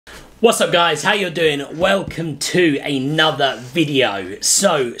What's up guys, how you doing? Welcome to another video.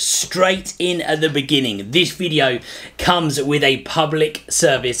 So straight in at the beginning, this video comes with a public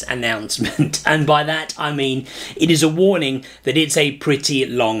service announcement, and by that I mean it is a warning that it's a pretty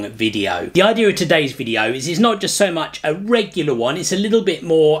long video. The idea of today's video is it's not just so much a regular one, it's a little bit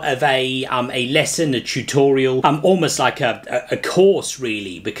more of a lesson, a tutorial, almost like a course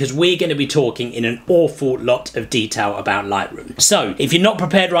really, because we're going to be talking in an awful lot of detail about Lightroom. So if you're not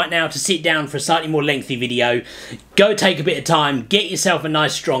prepared right now to sit down for a slightly more lengthy video, go take a bit of time, get yourself a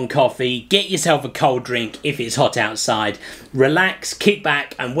nice strong coffee, get yourself a cold drink if it's hot outside, relax, kick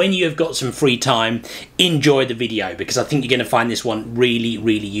back, and when you have got some free time, enjoy the video, because I think you're going to find this one really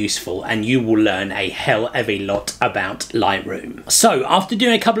useful and you will learn a hell of a lot about Lightroom. So after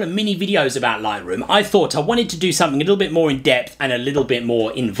doing a couple of mini videos about Lightroom, I thought I wanted to do something a little bit more in depth and a little bit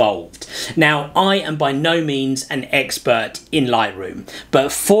more involved. Now, I am by no means an expert in Lightroom,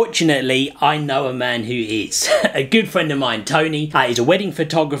 but fortunately I know a man who is. A good friend of mine, Tony, is a wedding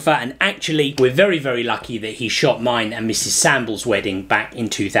photographer, and actually we're very lucky that he shot mine and Mrs. Samble's wedding back in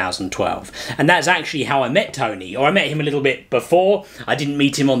 2012. And that's actually how I met Tony, or I met him a little bit before. I didn't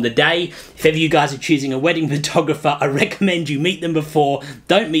meet him on the day. If ever you guys are choosing a wedding photographer, I recommend you meet them before,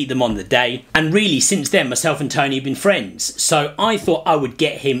 don't meet them on the day. And really since then, myself and Tony have been friends, so I thought I would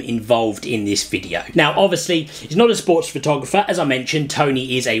get him involved in this video. Now obviously he's not a sports photographer, as I mentioned.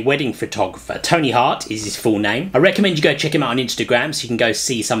 Tony is a wedding photographer. Tony Hart is his full name. I recommend you go check him out on Instagram so you can go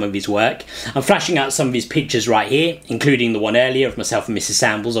see some of his work. I'm flashing out some of his pictures right here, including the one earlier of myself and Mrs.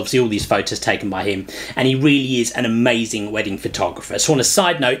 Samble's. Obviously all these photos taken by him, and he really is an amazing wedding photographer. So on a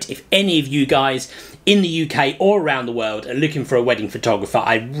side note, if any of you guys in the UK or around the world are looking for a wedding photographer,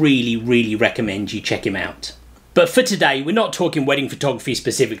 I really recommend you check him out. But for today, we're not talking wedding photography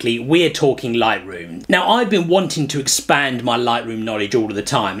specifically, we're talking Lightroom. Now, I've been wanting to expand my Lightroom knowledge all of the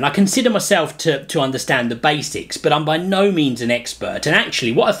time, and I consider myself to understand the basics, but I'm by no means an expert. And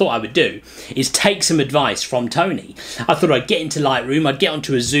actually, what I thought I would do is take some advice from Tony. I thought I'd get into Lightroom, I'd get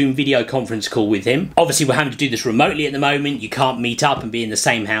onto a Zoom video conference call with him. Obviously, we're having to do this remotely at the moment. You can't meet up and be in the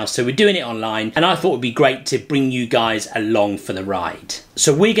same house, so we're doing it online, and I thought it would be great to bring you guys along for the ride.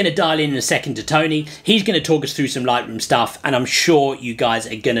 So we're going to dial in a second to Tony. He's going to talk us through some Lightroom stuff, and I'm sure you guys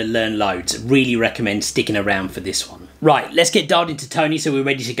are going to learn loads. Really recommend sticking around for this one. Right, let's get dialed into Tony so we're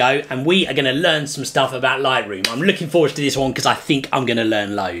ready to go, and we are going to learn some stuff about Lightroom. I'm looking forward to this one because I think I'm going to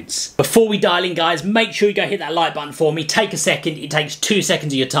learn loads. Before we dial in, guys, make sure you go hit that like button for me. Take a second. It takes 2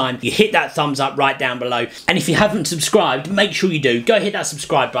 seconds of your time. You hit that thumbs up right down below, and if you haven't subscribed, make sure you do. Go hit that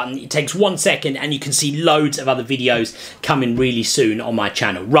subscribe button. It takes 1 second, and you can see loads of other videos coming really soon on my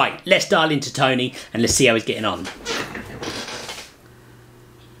channel. Right, let's dial into Tony and let's see how he's getting on.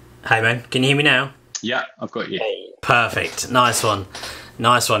 Hey man, can you hear me now? Yeah, I've got you. Perfect. Nice one.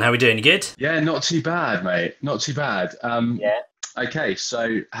 Nice one. How we doing? You good? Yeah, not too bad, mate. Not too bad. Yeah. Okay,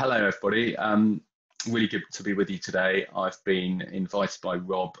 so hello everybody. Really good to be with you today. I've been invited by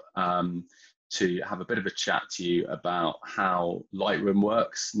Rob to have a bit of a chat to you about how Lightroom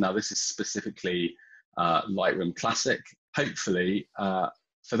works. Now, this is specifically Lightroom Classic. Hopefully,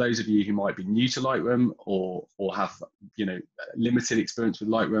 for those of you who might be new to Lightroom or have limited experience with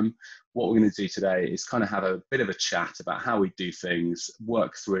Lightroom, what we're going to do today is kind of have a bit of a chat about how we do things,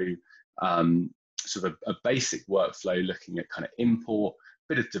 work through sort of a basic workflow, looking at kind of import,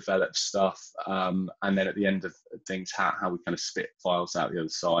 bit of develop stuff, and then at the end of things, how we kind of spit files out the other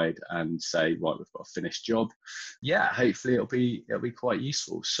side and say, right, we've got a finished job. Yeah, hopefully it'll be quite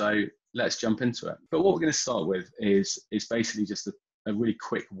useful. So let's jump into it. But what we're going to start with is basically just a really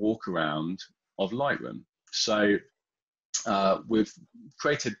quick walk around of Lightroom. So we've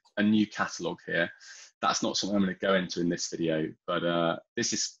created a new catalog here. That's not something I'm going to go into in this video, but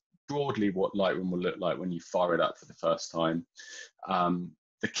this is broadly what Lightroom will look like when you fire it up for the first time.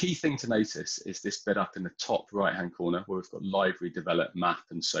 The key thing to notice is this bit up in the top right hand corner where we've got library, develop, map,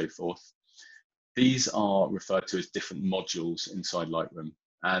 and so forth. These are referred to as different modules inside Lightroom,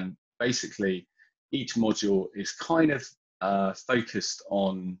 and basically each module is kind of focused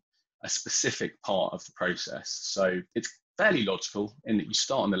on a specific part of the process. So it's fairly logical in that you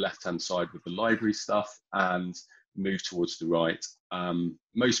start on the left hand side with the library stuff and move towards the right.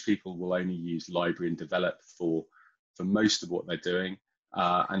 Most people will only use library and develop for most of what they're doing,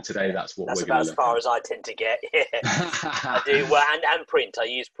 and today that's what we're going to look at. That's about as far as I tend to get. Yeah. I do. Well, and print. I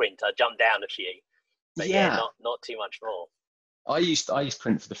use print. I jump down a few, but yeah, not too much more. I used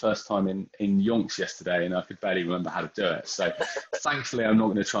print for the first time in yonks yesterday, and I could barely remember how to do it. So thankfully, I'm not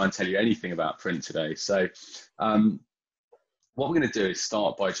going to try and tell you anything about print today. So what we're going to do is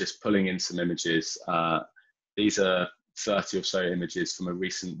start by just pulling in some images. These are 30 or so images from a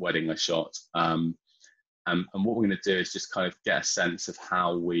recent wedding I shot. And what we're going to do is just kind of get a sense of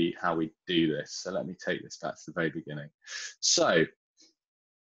how we do this. So let me take this back to the very beginning. So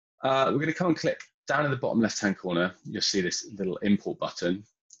we're going to come and click down in the bottom left-hand corner. You'll see this little import button.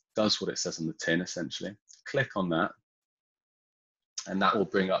 Does what it says on the tin, essentially. Click on that, and that will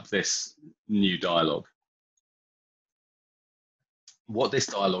bring up this new dialog. What this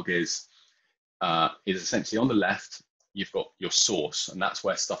dialog is essentially on the left, you've got your source, and that's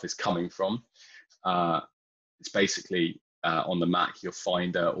where stuff is coming from. It's basically on the Mac, your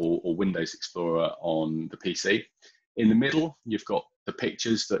Finder or Windows Explorer on the PC. In the middle, you've got the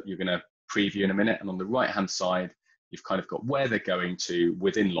pictures that you're going to preview in a minute. And on the right-hand side, you've kind of got where they're going to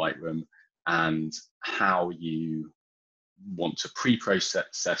within Lightroom and how you want to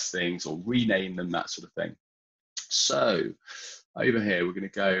pre-process things or rename them, that sort of thing. So over here, we're going to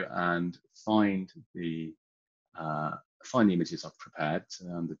go and find the images I've prepared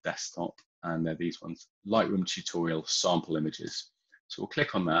on the desktop, and they're these ones, Lightroom tutorial sample images. So we'll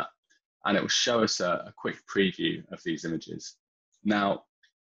click on that, and it will show us a quick preview of these images. Now,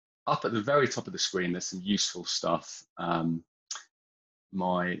 up at the very top of the screen, there's some useful stuff.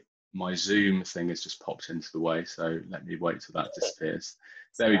 My Zoom thing has just popped into the way, so let me wait till that disappears.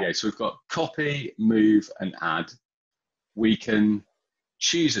 There we go. So we've got copy, move, and add. We can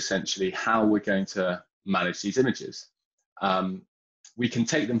choose essentially how we're going to manage these images. We can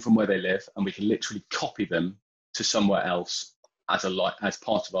take them from where they live, and we can literally copy them to somewhere else as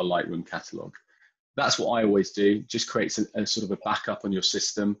part of our Lightroom catalog. That's what I always do. Just creates a sort of a backup on your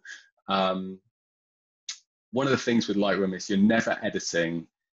system. One of the things with Lightroom is you're never editing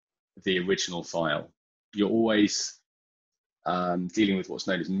the original file. You're always dealing with what's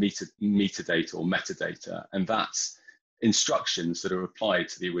known as metadata or metadata, and that's instructions that are applied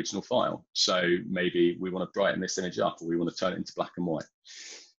to the original file. So maybe we want to brighten this image up, or we want to turn it into black and white.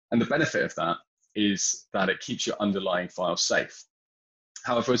 And the benefit of that is that it keeps your underlying file safe.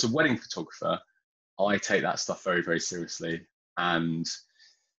 However, as a wedding photographer, I take that stuff very, very seriously, and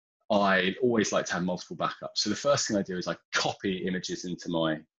I always like to have multiple backups. So the first thing I do is I copy images into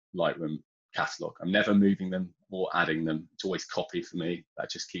my Lightroom catalog. I'm never moving them or adding them. It's always copy for me. That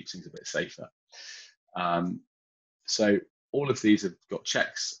just keeps things a bit safer. So all of these have got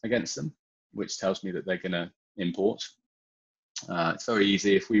checks against them, which tells me that they're going to import. It's very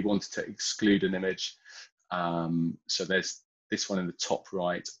easy if we wanted to exclude an image. So there's this one in the top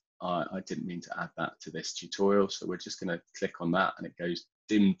right. I didn't mean to add that to this tutorial, so we're just going to click on that, and it goes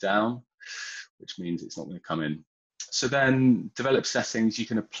dimmed down, which means it's not going to come in. So then develop settings, you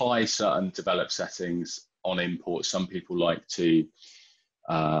can apply certain develop settings on import. Some people like to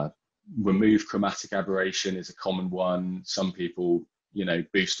remove chromatic aberration is a common one. Some people,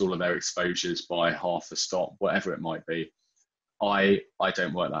 boost all of their exposures by half a stop, whatever it might be. I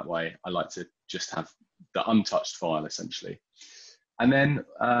don't work that way. I like to just have the untouched file essentially. And then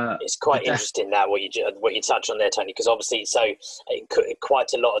it's quite interesting that what you touched on there, Tony, because obviously,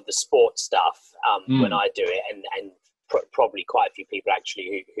 quite a lot of the sports stuff when I do it, and probably quite a few people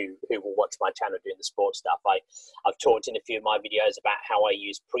actually who will watch my channel doing the sports stuff. I've talked in a few of my videos about how I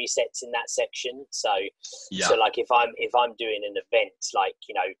use presets in that section. So like if I'm doing an event like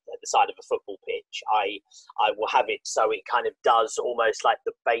at the side of a football pitch, I will have it so it kind of does almost like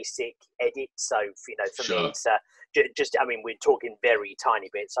the basic edit. So for me it's just, I mean, we're talking very tiny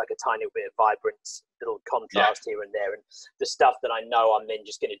bits, like a tiny bit of vibrance, little contrast here and there, and the stuff that I know I'm then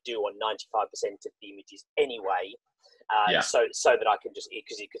just going to do on 95% of the images anyway. So that I can just,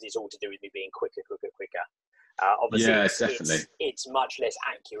 because it's all to do with me being quicker. Obviously, it's much less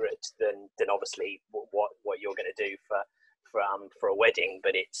accurate than obviously what you're going to do for a wedding,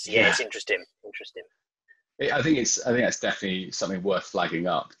 but it's interesting. I think that's definitely something worth flagging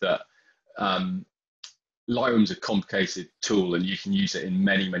up, that Lightroom's a complicated tool, and you can use it in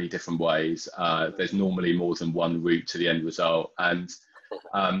many, many different ways. There's normally more than one route to the end result, and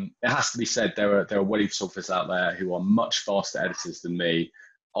it has to be said, there are wedding photographers out there who are much faster editors than me.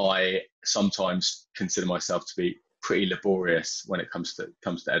 I sometimes consider myself to be pretty laborious when it comes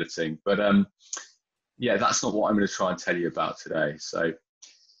to editing, but that's not what I'm going to try and tell you about today. So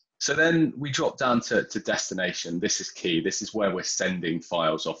then we drop down to destination. This is key. This is where we're sending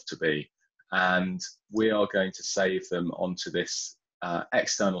files off to be, and we are going to save them onto this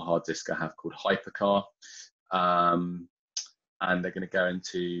external hard disk I have called Hypercar. And they're going to go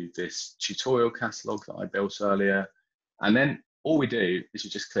into this tutorial catalog that I built earlier. And then all we do is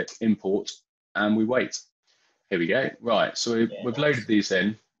we just click import and we wait. Here we go. Right, so we've loaded these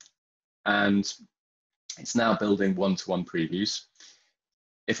in, and it's now building one-to-one previews.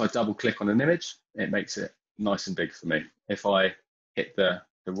 If I double click on an image, it makes it nice and big for me. If I hit the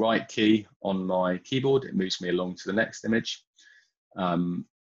right key on my keyboard, it moves me along to the next image. And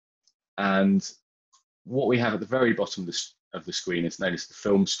what we have at the very bottom of the screen is known as the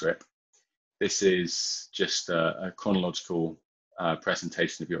film strip. This is just a chronological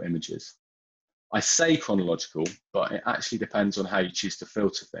presentation of your images. I say chronological, but it actually depends on how you choose to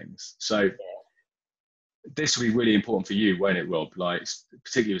filter things. So this will be really important for you, won't it, Rob? Like,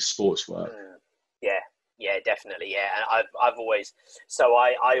 particularly with sports work. Yeah, definitely. Yeah, and I've always, so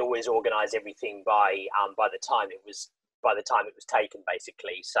I always organise everything by the time it was taken,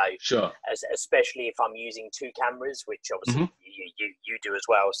 basically. So sure, especially if I'm using two cameras, which obviously you do as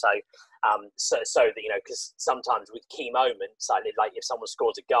well. So so that, you know, because sometimes with key moments, like if someone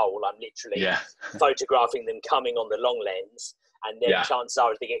scores a goal, I'm literally photographing them coming on the long lens, and then chances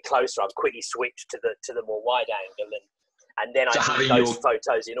are, as they get closer, I've quickly switched to the more wide angle, and then I do those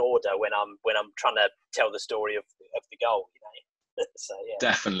photos in order when I'm trying to tell the story of the goal, you know. So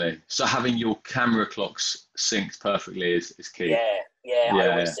definitely. So having your camera clocks synced perfectly is key. I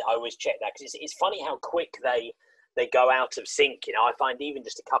always check that, because it's funny how quick they go out of sync. You know, I find even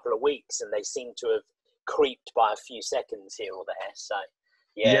just a couple of weeks and they seem to have creeped by a few seconds here or there. So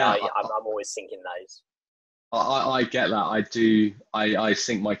I'm always syncing those. I get that. I do. I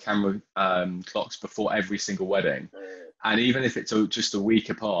sync my camera clocks before every single wedding, and even if it's just a week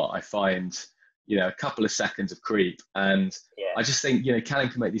apart, I find, you know, a couple of seconds of creep. And I just think, you know, Canon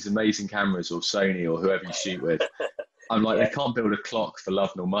can make these amazing cameras, or Sony, or whoever you shoot with. I'm like, they can't build a clock for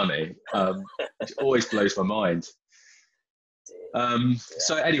love nor money. It always blows my mind.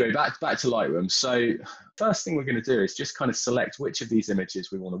 So anyway, back to Lightroom. So first thing we're going to do is just kind of select which of these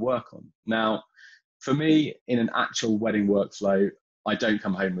images we want to work on. Now, for me, in an actual wedding workflow, I don't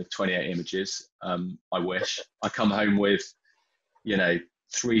come home with 28 images. I wish. I come home with, you know,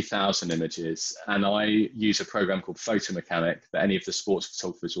 3,000 images, and I use a program called Photo Mechanic that any of the sports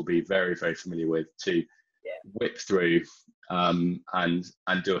photographers will be very, very familiar with, to whip through and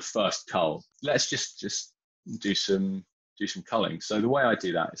do a first cull. Let's just do some culling. So the way I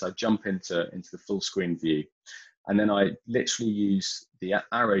do that is I jump into the full screen view, and then I literally use the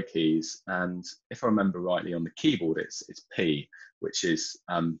arrow keys, and if I remember rightly, on the keyboard it's P, which is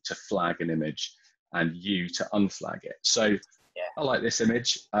to flag an image, and U to unflag it. So I like this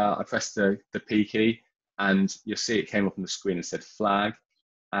image. I pressed the P key, and you'll see it came up on the screen and said flag.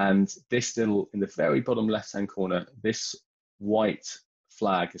 And this little, in the very bottom left-hand corner, this white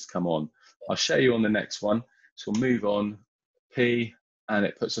flag has come on. I'll show you on the next one. So we'll move on, P, and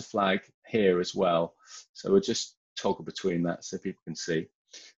it puts a flag here as well. So we'll just toggle between that so people can see.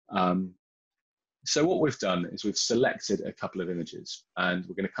 So what we've done is we've selected a couple of images, and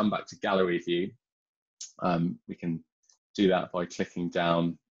we're going to come back to gallery view. We can do that by clicking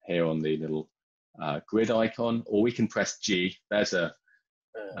down here on the little grid icon, or we can press G. There's a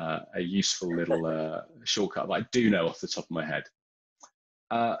useful little shortcut that I do know off the top of my head.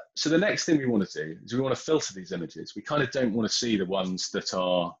 So the next thing we want to do is we want to filter these images. We kind of don't want to see the ones that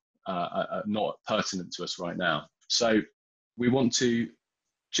are not pertinent to us right now. So we want to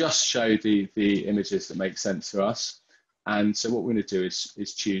just show the images that make sense to us. And so what we're going to do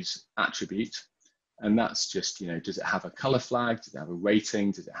is choose attribute. And that's just, you know, does it have a color flag? Does it have a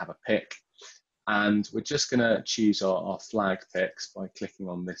rating? Does it have a pick? And we're just going to choose our flag picks by clicking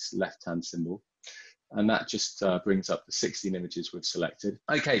on this left-hand symbol. And that just brings up the 16 images we've selected.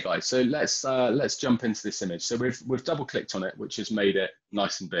 Okay, guys, so let's jump into this image. So we've double-clicked on it, which has made it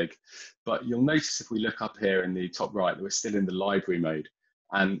nice and big. But you'll notice if we look up here in the top right that we're still in the library mode.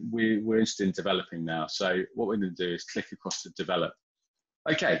 And we're interested in developing now. So what we're going to do is click across to develop.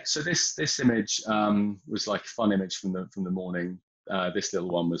 Okay, so this image was like a fun image from the morning. This little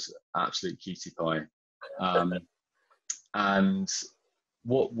one was absolute cutie pie, and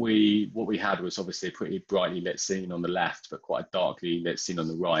what we had was obviously a pretty brightly lit scene on the left, but quite a darkly lit scene on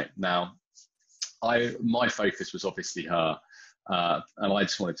the right. Now, my focus was obviously her, and I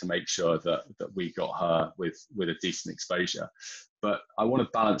just wanted to make sure that we got her with a decent exposure. But I want to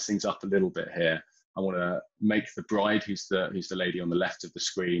balance things up a little bit here. I want to make the bride, who's the lady on the left of the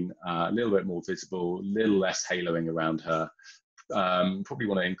screen, a little bit more visible, a little less haloing around her. Probably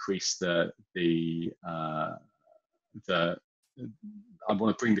want to increase I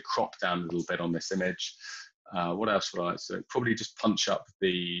want to bring the crop down a little bit on this image. What else would I? So probably just punch up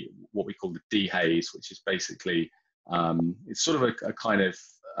what we call the dehaze, which is basically it's sort of a kind of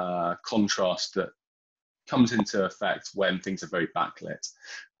contrast that comes into effect when things are very backlit.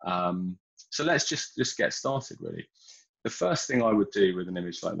 So let's just get started, really. The first thing I would do with an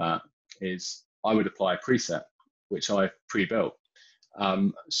image like that is I would apply a preset, which I've pre-built.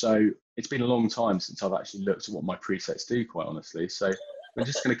 So it's been a long time since I've actually looked at what my presets do, quite honestly. So we're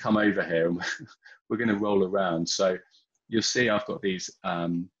just going to come over here and we're going to roll around. So you'll see I've got these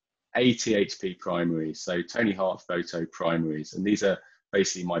 80 HP primaries, so Tony Hart photo primaries, and these are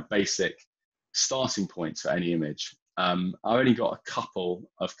basically my basic starting points for any image. I only got a couple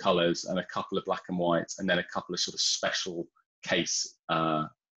of colors and a couple of black and white, and then a couple of sort of special case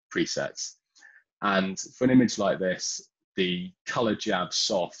presets. And for an image like this, the color jab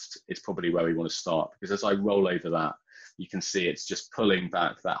soft is probably where we want to start, because as I roll over that, you can see it's just pulling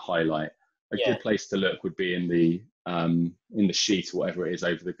back that highlight. A good place to look would be in the sheet or whatever it is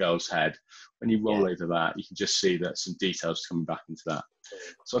over the girl's head. When you roll over that, you can just see that some details coming back into that.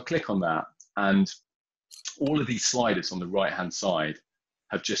 So I click on that, and all of these sliders on the right hand side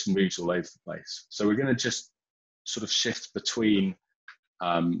have just moved all over the place. So we're going to just sort of shift between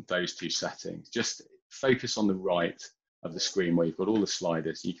those two settings. Just focus on the right of the screen where you've got all the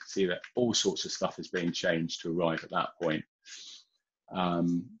sliders. You can see that all sorts of stuff is being changed to arrive at that point.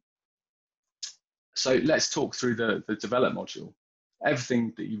 So let's talk through the develop module.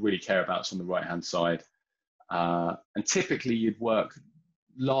 Everything that you really care about is on the right hand side. And typically you'd work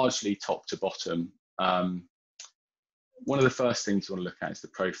largely top to bottom. One of the first things you want to look at is the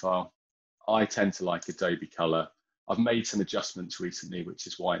profile. I tend to like Adobe Color. I've made some adjustments recently, which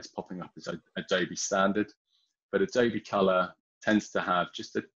is why it's popping up as Adobe Standard. But Adobe Color tends to have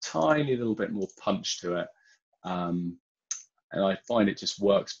just a tiny little bit more punch to it. And I find it just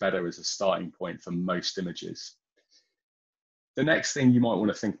works better as a starting point for most images. The next thing you might want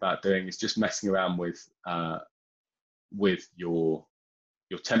to think about doing is just messing around with your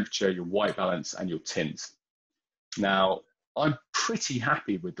temperature, your white balance, and your tint. Now, I'm pretty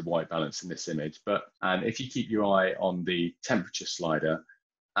happy with the white balance in this image, and if you keep your eye on the temperature slider,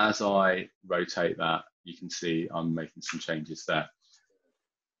 as I rotate that, you can see I'm making some changes there.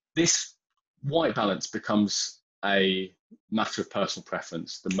 This white balance becomes a matter of personal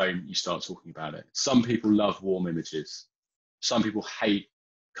preference the moment you start talking about it. Some people love warm images. Some people hate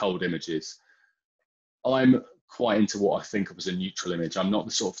cold images. I'm quite into what I think of as a neutral image. I'm not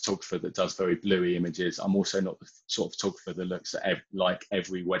the sort of photographer that does very bluey images. I'm also not the sort of photographer that looks at like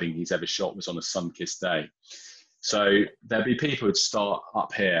every wedding he's ever shot was on a sun-kissed day. So there'd be people who'd start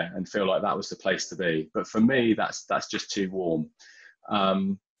up here and feel like that was the place to be. But for me, that's just too warm.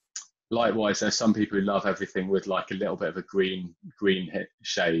 Likewise, there's some people who love everything with like a little bit of a green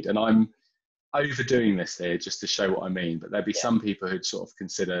shade. And I'm overdoing this here just to show what I mean, but there'd be some people who'd sort of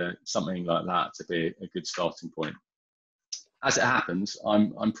consider something like that to be a good starting point. As it happens,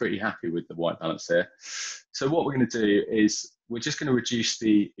 I'm pretty happy with the white balance here. So what we're going to do is we're just going to reduce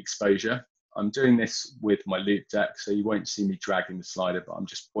the exposure. I'm doing this with my loop deck, so you won't see me dragging the slider, but I'm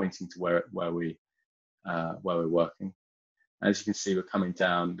just pointing to where we're working. As you can see, we're coming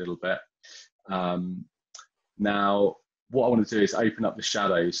down a little bit. Now, what I want to do is open up the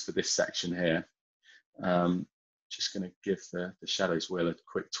shadows for this section here. Just going to give the shadows wheel a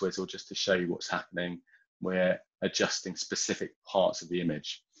quick twizzle just to show you what's happening. We're adjusting specific parts of the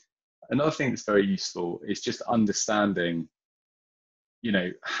image. Another thing that's very useful is just understanding, you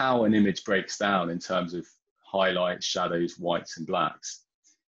know, how an image breaks down in terms of highlights, shadows, whites, and blacks.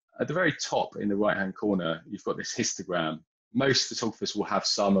 At the very top in the right-hand corner, you've got this histogram. Most photographers will have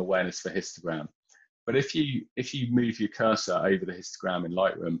some awareness for histogram. But if you move your cursor over the histogram in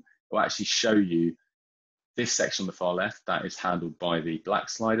Lightroom, it will actually show you this section on the far left, that is handled by the black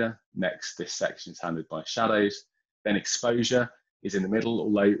slider. Next, this section is handled by shadows. Then exposure is in the middle,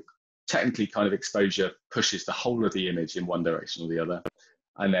 although technically kind of exposure pushes the whole of the image in one direction or the other.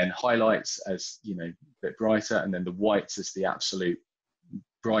 And then highlights as, you know, a bit brighter, and then the whites as the absolute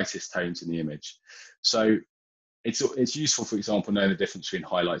brightest tones in the image. So it's useful, for example, knowing the difference between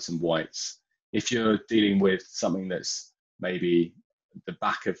highlights and whites. If you're dealing with something that's maybe the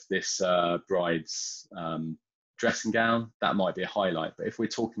back of this bride's dressing gown, that might be a highlight. But if we're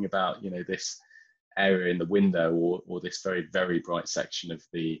talking about, you know, this area in the window or this very, very bright section of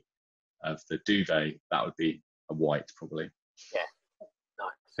the duvet, that would be a white probably. Yeah.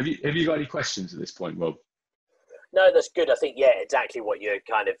 Nice. Have you got any questions at this point, Rob? No, that's good. I think, yeah, exactly what you're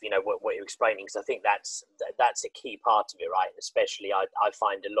kind of, you know, what you're explaining, because I think that's a key part of it, right? Especially I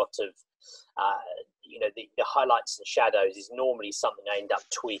find a lot of, you know, the highlights and shadows is normally something I end up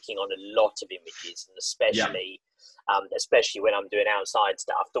tweaking on a lot of images, and especially when I'm doing outside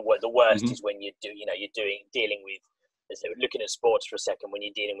stuff. The worst is when you're dealing with, looking at sports for a second, when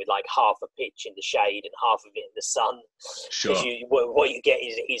you're dealing with like half a pitch in the shade and half of it in the sun. Sure. What you get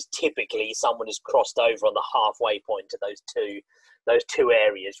is typically someone has crossed over on the halfway point to those two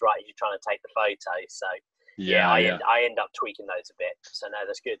areas, right, as you're trying to take the photo. So I end up tweaking those a bit. So no,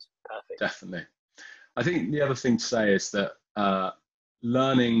 that's good. Perfect. Definitely. I think the other thing to say is that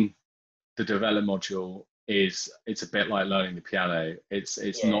learning the develop module it's a bit like learning the piano.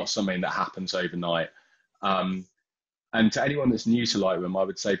 It's not something that happens overnight. And to anyone that's new to Lightroom, I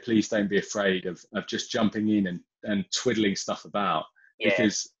would say please don't be afraid of just jumping in and twiddling stuff about,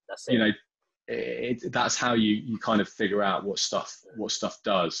 because you know that's how you kind of figure out what stuff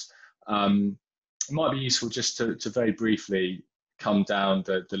does. It might be useful just to very briefly come down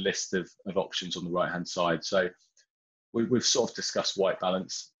the list of options on the right hand side. So we've sort of discussed white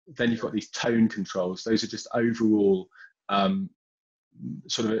balance. Then you've got these tone controls. Those are just overall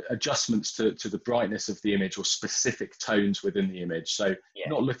sort of adjustments to the brightness of the image or specific tones within the image. So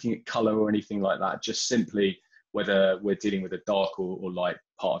not looking at color or anything like that, just simply whether we're dealing with a dark or light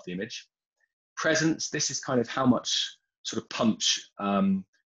part of the image. Presence, this is kind of how much sort of punch and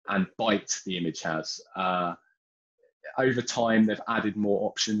bite the image has. Over time, they've added more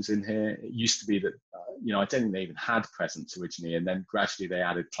options in here. It used to be that, I don't think they even had presence originally, and then gradually they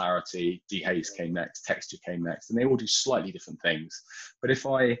added clarity, dehaze came next, texture came next, and they all do slightly different things. But if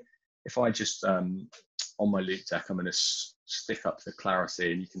I just, on my loop deck, I'm going to stick up the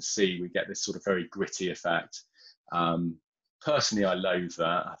clarity, and you can see we get this sort of very gritty effect. Personally, I loathe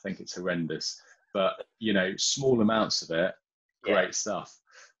that. I think it's horrendous. But, small amounts of it, great stuff.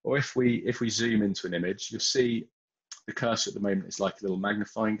 Or if we zoom into an image, you'll see the cursor at the moment is like a little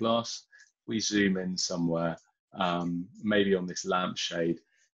magnifying glass. We zoom in somewhere, maybe on this lampshade,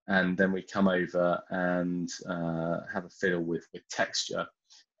 and then we come over and have a fiddle with texture.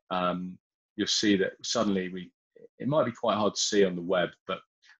 You'll see that suddenly it might be quite hard to see on the web, but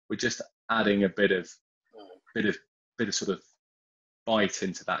we're just adding a bit of sort of bite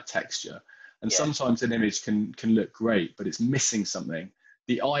into that texture. And sometimes an image can look great, but it's missing something.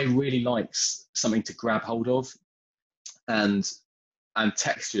 The eye really likes something to grab hold of. And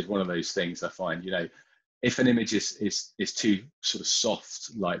texture is one of those things I find, if an image is too sort of soft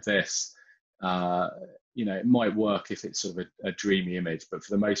like this, it might work if it's sort of a dreamy image, but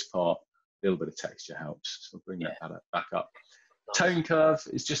for the most part, a little bit of texture helps. So I'll bring that back up. Tone curve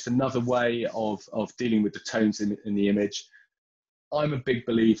is just another way of dealing with the tones in the image. I'm a big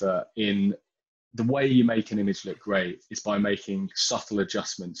believer in the way you make an image look great is by making subtle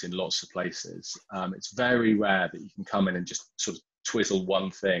adjustments in lots of places. It's very rare that you can come in and just sort of twizzle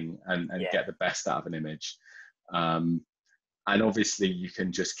one thing and get the best out of an image. And obviously you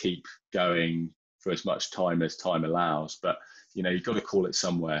can just keep going for as much time as time allows, but you've got to call it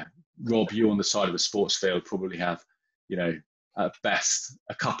somewhere. Rob, you on the side of a sports field probably have, at best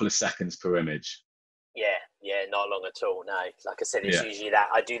a couple of seconds per image. Yeah, not long at all. No, like I said, it's usually that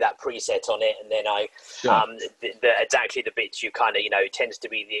I do that preset on it, and then I exactly the bits you kind of tends to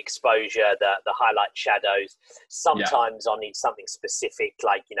be the exposure, the highlight, shadows. Sometimes I need something specific,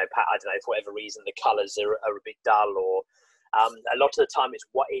 like I don't know, for whatever reason the colours are a bit dull, or a lot of the time it's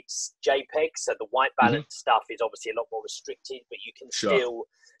JPEG, so the white balance stuff is obviously a lot more restricted, but you can still,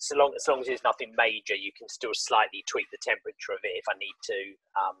 so long as there's nothing major, you can still slightly tweak the temperature of it if I need to.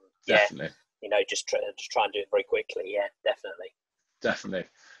 Definitely. Just try and do it very quickly. Yeah, definitely. That's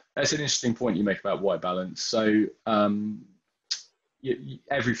an interesting point you make about white balance. So every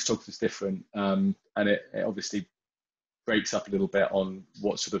photographer is different, and it obviously breaks up a little bit on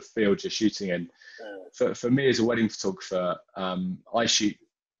what sort of field you're shooting in. For me as a wedding photographer, I shoot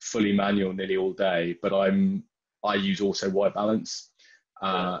fully manual nearly all day, but I use also white balance.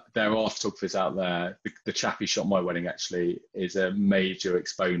 There are photographers out there. The chap who shot my wedding actually is a major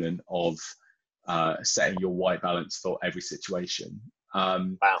exponent of setting your white balance for every situation.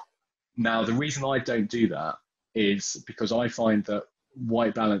 Now, the reason I don't do that is because I find that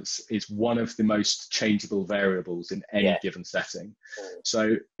white balance is one of the most changeable variables in any given setting.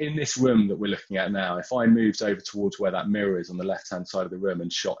 So in this room that we're looking at now, if I moved over towards where that mirror is on the left-hand side of the room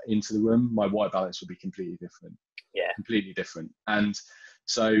and shot into the room, my white balance would be completely different. Completely different. And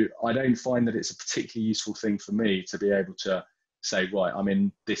so I don't find that it's a particularly useful thing for me to be able to say, right, I'm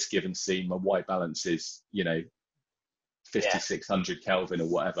in this given scene, my white balance is, 5600 Kelvin or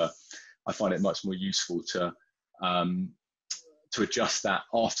whatever. I find it much more useful to adjust that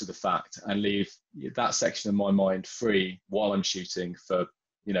after the fact and leave that section of my mind free while I'm shooting for,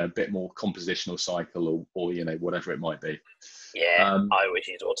 a bit more compositional cycle or whatever it might be. I always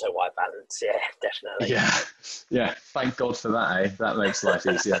use auto white balance. Yeah, definitely. Yeah. Thank God for that. That makes life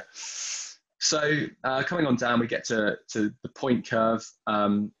easier. So coming on down, we get to the point curve.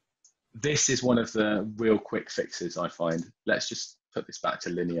 This is one of the real quick fixes I find. Let's just put this back to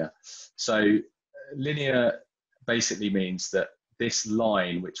linear. So linear basically means that this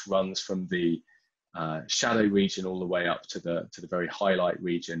line, which runs from the shadow region all the way up to the very highlight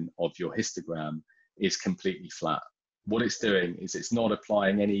region of your histogram is completely flat. What it's doing is it's not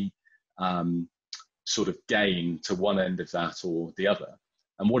applying any sort of gain to one end of that or the other.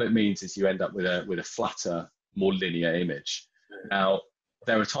 And what it means is you end up with a flatter, more linear image. Now,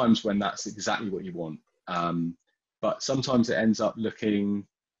 there are times when that's exactly what you want, but sometimes it ends up looking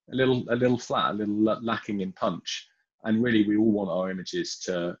a little flat, a little lacking in punch. And really, we all want our images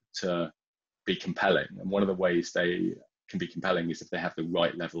to be compelling. And one of the ways they can be compelling is if they have the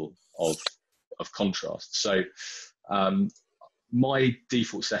right level of contrast. So my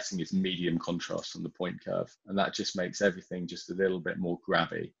default setting is medium contrast on the point curve, and that just makes everything just a little bit more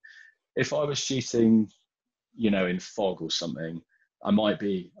grabby. If I was shooting, in fog or something, I might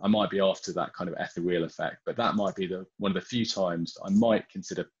be after that kind of ethereal effect, but that might be one of the few times I might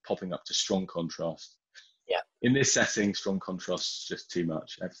consider popping up to strong contrast. Yeah. In this setting, strong contrast is just too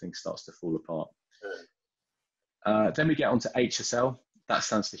much. Everything starts to fall apart. Then we get onto HSL. That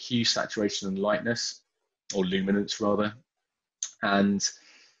stands for hue, saturation, and lightness, or luminance rather. And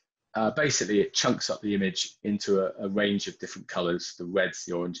basically it chunks up the image into a range of different colors, the reds,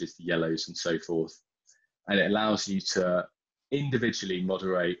 the oranges, the yellows, and so forth. And it allows you to individually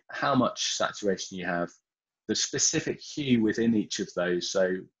moderate how much saturation you have, the specific hue within each of those.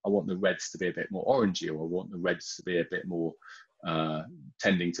 So I want the reds to be a bit more orangey, or I want the reds to be a bit more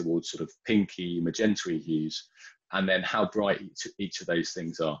tending towards sort of pinky, magenta hues, and then how bright each of those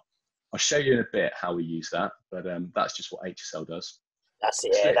things are. I'll show you in a bit how we use that, but that's just what HSL does. That's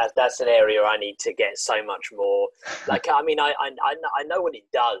it. Yeah, that's an area I need to get so much more. Like, I mean, I know what it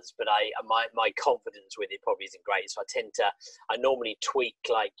does, but my confidence with it probably isn't great. So I normally tweak,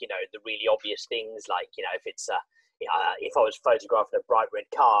 like, the really obvious things, like, if it's if I was photographing a bright red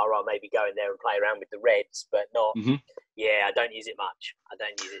car, I'll maybe go in there and play around with the reds, but not. Yeah, I don't use it much. I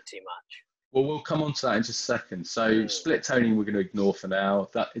don't use it too much. Well, we'll come on to that in just a second. So split toning, we're going to ignore for now.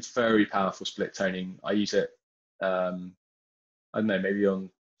 That it's very powerful split toning. I use it. I don't know, maybe on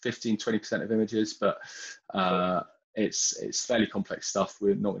 15-20% of images, but it's fairly complex stuff.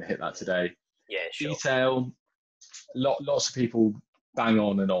 We're not going to hit that today. Yeah, sure. Detail, lots of people bang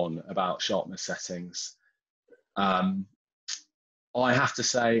on and on about sharpness settings. I have to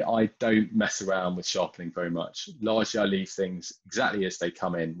say I don't mess around with sharpening very much. Largely I leave things exactly as they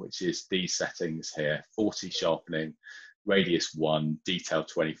come in, which is these settings here: 40 sharpening, radius 1, detail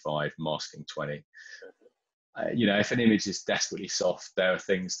 25, masking 20. If an image is desperately soft, there are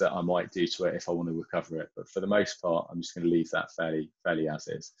things that I might do to it if I want to recover it. But for the most part, I'm just going to leave that fairly as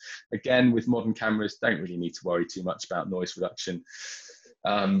is. Again, with modern cameras, don't really need to worry too much about noise reduction.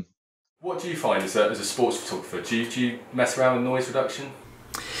 What do you find as a sports photographer? Do you mess around with noise reduction?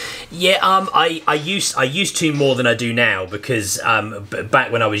 Yeah, I used to more than I do now, because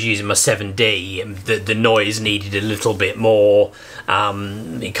back when I was using my 7D, the noise needed a little bit more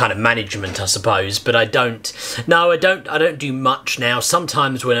kind of management, I suppose. But I don't do much now.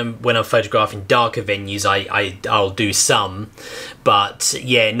 Sometimes when I'm photographing darker venues, I'll do some, but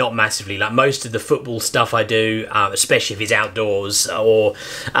yeah, not massively. Like most of the football stuff I do, especially if it's outdoors, or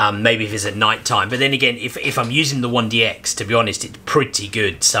maybe if it's at night time. But then again, if I'm using the 1DX, to be honest, it's pretty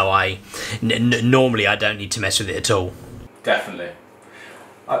good. So normally I don't need to mess with it at all. Definitely.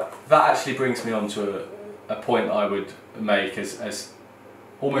 That actually brings me on to a point I would make as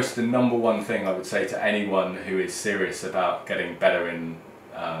almost the number one thing I would say to anyone who is serious about getting better in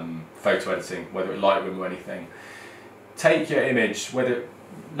photo editing, whether it's Lightroom or anything. Take your image,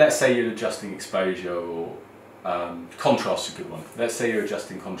 let's say you're adjusting exposure or contrast is a good one. Let's say you're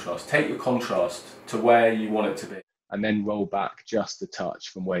adjusting contrast. Take your contrast to where you want it to be, and then roll back just a touch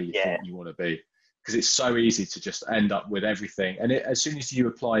from where you think you want to be. Because it's so easy to just end up with everything. And as soon as you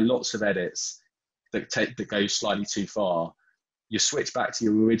apply lots of edits that go slightly too far, you switch back to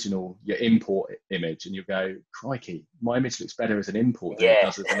your import image, and you go, crikey, my image looks better as an import than it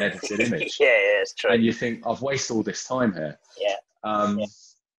does as an edited image. Yeah, it's true. And you think, I've wasted all this time here.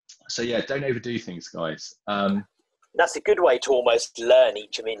 So yeah, don't overdo things, guys. That's a good way to almost learn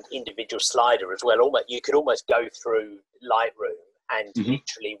each individual slider as well. You could almost go through Lightroom and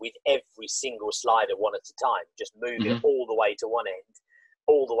literally with every single slider one at a time, just move it all the way to one end,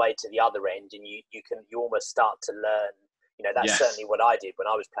 all the way to the other end, and you almost start to learn. That's certainly what I did when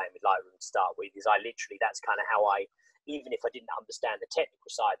I was playing with Lightroom to start with. That's kind of how I, even if I didn't understand the technical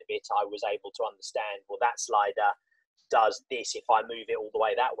side of it, I was able to understand, well, that slider does this if I move it all the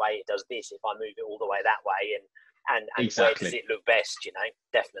way that way. It does this if I move it all the way that way, and exactly. Where does it look best?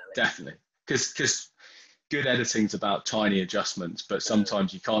 Definitely. Because good editing's about tiny adjustments, but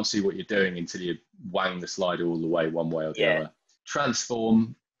sometimes you can't see what you're doing until you wang the slider all the way one way or the other.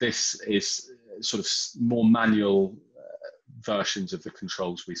 Transform. This is sort of more manual versions of the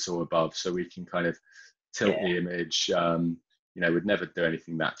controls we saw above, so we can kind of tilt the image. We'd never do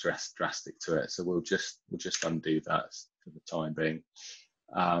anything that drastic to it, so we'll just undo that for the time being.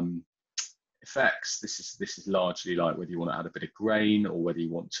 Effects, this is largely like whether you want to add a bit of grain or whether you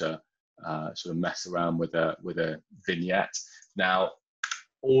want to sort of mess around with a vignette. Now,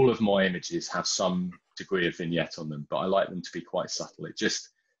 all of my images have some degree of vignette on them, but I like them to be quite subtle. It's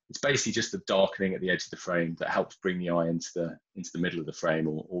basically just the darkening at the edge of the frame that helps bring the eye into the middle of the frame,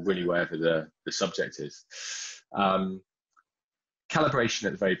 or really wherever the subject is. Calibration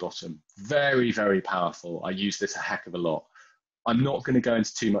at the very bottom, very, very powerful. I use this a heck of a lot. I'm not going to go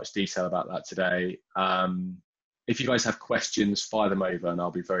into too much detail about that today. If you guys have questions, fire them over, and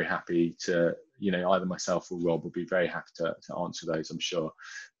I'll be very happy to, either myself or Rob will be very happy to answer those, I'm sure.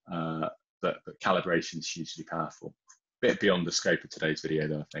 But calibration is hugely powerful. Bit beyond the scope of today's video,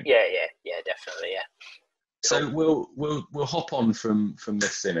 though, I think. Yeah, definitely, yeah. So we'll hop on from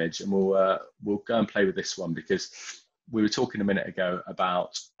this image, and we'll go and play with this one, because we were talking a minute ago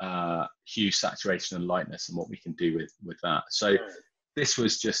about hue, saturation, and lightness, and what we can do with that. So this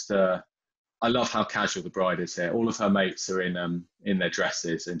was just I love how casual the bride is here. All of her mates are in their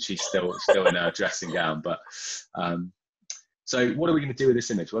dresses, and she's still in her dressing gown. But so what are we going to do with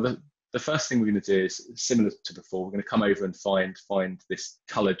this image? Well, the first thing we're going to do is similar to before. We're going to come over and find this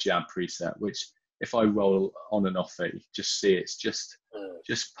color jab preset, which if I roll on and off it, you can just see it's just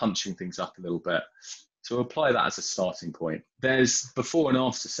punching things up a little bit. So we'll apply that as a starting point. There's before and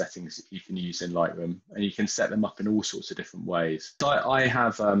after settings that you can use in Lightroom, and you can set them up in all sorts of different ways. So I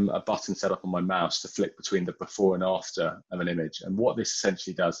have a button set up on my mouse to flick between the before and after of an image. And what this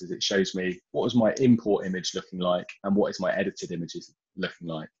essentially does is it shows me what is my import image looking like and what is my edited images looking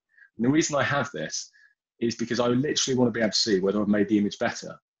like. And the reason I have this is because I literally want to be able to see whether I've made the image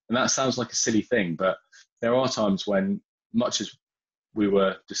better. And that sounds like a silly thing, but there are times when, much as we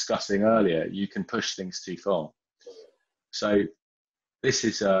were discussing earlier, you can push things too far. So this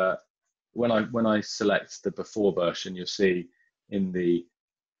is when I select the before version, you'll see in the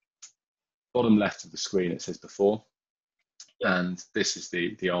bottom left of the screen it says before, and this is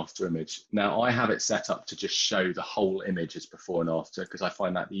the after image. Now I have it set up to just show the whole image as before and after, because I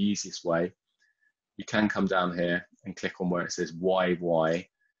find that the easiest way. You can come down here and click on where it says YY,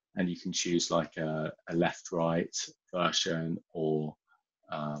 and you can choose like a left-right version, or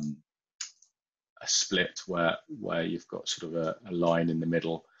a split where you've got sort of a line in the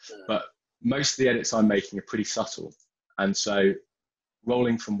middle. But most of the edits I'm making are pretty subtle, and so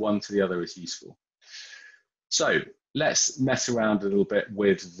rolling from one to the other is useful. So let's mess around a little bit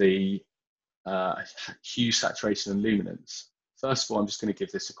with the hue, saturation, and luminance. First of all, I'm just going to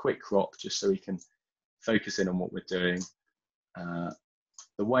give this a quick crop just so we can focus in on what we're doing.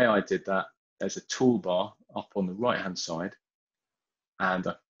 The way I did that, there's a toolbar up on the right hand side, and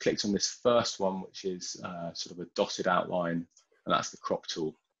I clicked on this first one, which is sort of a dotted outline, and that's the crop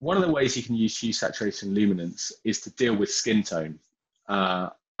tool. One of the ways you can use hue, saturation, and luminance is to deal with skin tone,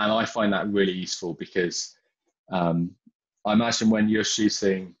 and I find that really useful, because I imagine when you're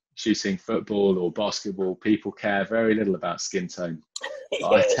shooting football or basketball, people care very little about skin tone.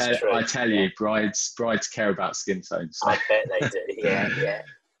 Yeah, I tell you, brides care about skin tone. So. I bet they do. Yeah.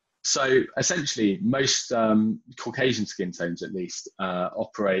 So essentially, most Caucasian skin tones, at least,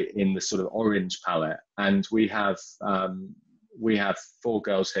 operate in the sort of orange palette, and we have 4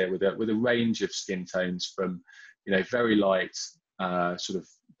 girls here with a range of skin tones from, very light, sort of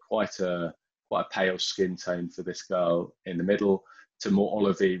quite a pale skin tone for this girl in the middle, to more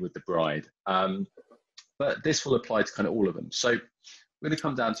olivey with the bride. But this will apply to kind of all of them. So we're going to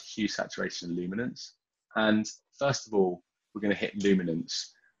come down to hue, saturation, and luminance. And first of all, we're going to hit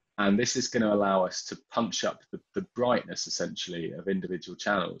luminance. And this is going to allow us to punch up the brightness, essentially, of individual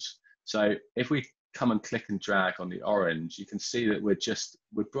channels. So if we come and click and drag on the orange, you can see that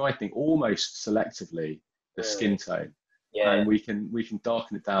we're brightening almost selectively the skin tone. Yeah. And we can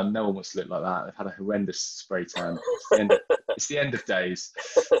darken it down. No one wants to look like that. They've had a horrendous spray tan. It's the end of days.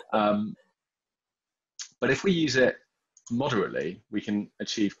 But if we use it moderately, we can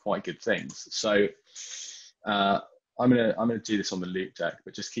achieve quite good things. So I'm gonna do this on the loop deck,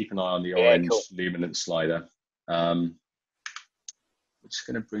 but just keep an eye on the orange luminance slider. We're just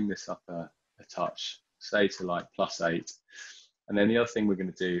gonna bring this up a touch, say to like +8. And then the other thing we're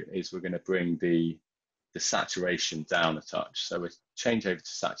gonna do is we're gonna bring the saturation down a touch. So we'll change over to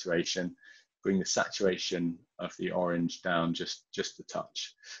saturation, bring the saturation of the orange down just a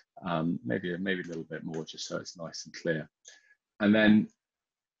touch, maybe a little bit more, just so it's nice and clear. And then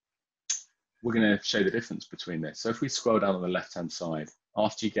we're going to show the difference between this. So if we scroll down on the left hand side,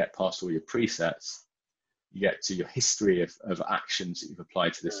 after you get past all your presets, you get to your history of actions that you've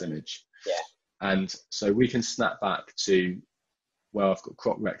applied to this image. Yeah. And so we can snap back to, well, I've got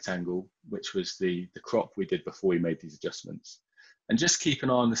crop rectangle, which was the crop we did before we made these adjustments. And just keep an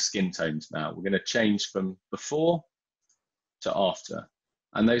eye on the skin tones now. We're going to change from before to after.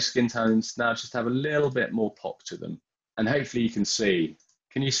 And those skin tones now just have a little bit more pop to them. And hopefully you can see.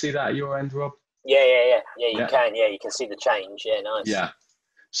 Can you see that at your end, Rob? Yeah, you can. Yeah, you can see the change. Yeah, nice. Yeah.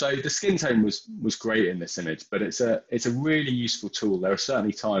 So the skin tone was great in this image, but it's a really useful tool. There are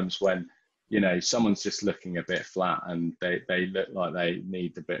certainly times when, you know, someone's just looking a bit flat and they look like they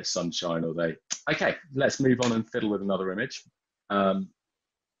need a bit of sunshine, or okay, let's move on and fiddle with another image.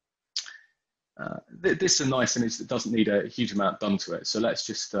 This is a nice image that doesn't need a huge amount done to it. So let's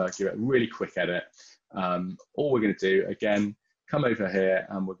just give it a really quick edit. All we're going to do, again, come over here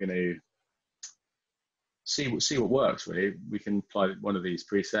and we're going to see what works, really. We can apply one of these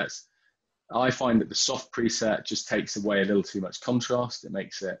presets. I find that the soft preset just takes away a little too much contrast. It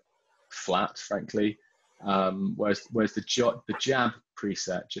makes it flat, frankly. Whereas the jab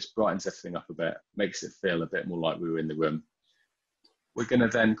preset just brightens everything up a bit, makes it feel a bit more like we were in the room. We're going to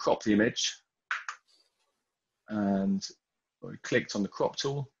then crop the image, and we clicked on the crop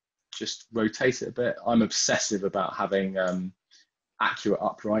tool, just rotate it a bit. I'm obsessive about having accurate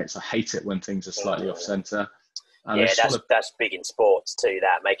uprights. I hate it when things are slightly off center. And yeah, that's big in sports too,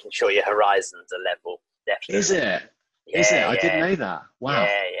 that making sure your horizons are level. Definitely. Is it? Yeah, is it? I didn't know that. Wow.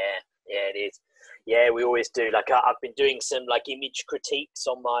 Yeah, it is. Yeah, we always do. Like I've been doing some like image critiques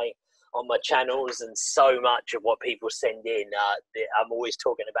on my channels, and so much of what people send in, I'm always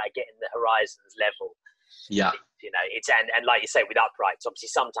talking about getting the horizons level. Yeah. You know, it's and like you say, with uprights, obviously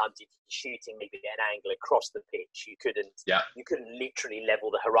sometimes if you're shooting maybe at an angle across the pitch, you couldn't literally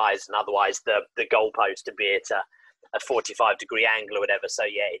level the horizon, otherwise the goalpost would be at a 45-degree angle or whatever. So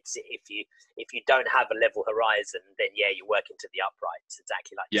yeah, it's if you don't have a level horizon, then yeah, you're working to the uprights,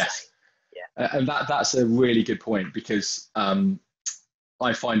 exactly like you're saying. Yeah. And that's a really good point, because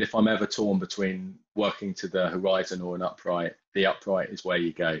I find if I'm ever torn between working to the horizon or an upright, the upright is where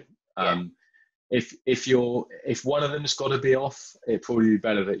you go. If one of them's got to be off, it'd probably be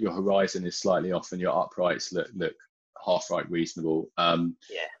better that your horizon is slightly off and your uprights look half right reasonable.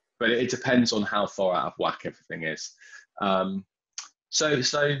 But it depends on how far out of whack everything is. So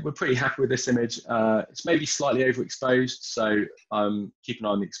we're pretty happy with this image. It's maybe slightly overexposed, so keep an eye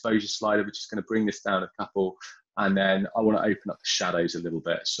on the exposure slider. We're just going to bring this down a couple, and then I want to open up the shadows a little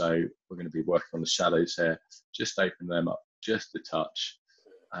bit. So we're going to be working on the shadows here. Just open them up just a touch.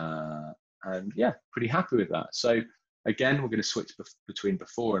 And yeah, pretty happy with that. So again, we're going to switch between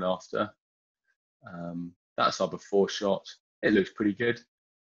before and after. That's our before shot. It looks pretty good,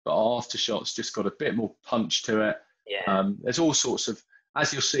 but our after shot's just got a bit more punch to it. There's all sorts of,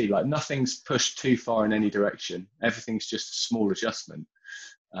 as you'll see, like nothing's pushed too far in any direction. Everything's just a small adjustment,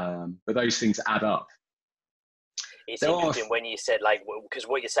 but those things add up. It's interesting when you said, like, because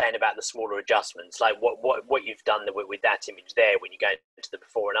what you're saying about the smaller adjustments, like what you've done with that image there, when you go to the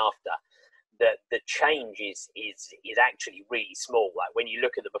before and after, the change is actually really small. Like when you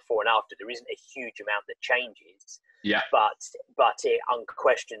look at the before and after, there isn't a huge amount that changes. Yeah. But it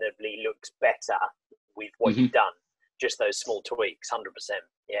unquestionably looks better with what you've done. Just those small tweaks, 100%.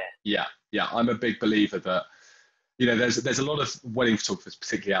 Yeah. Yeah. I'm a big believer that, you know, there's a lot of wedding photographers,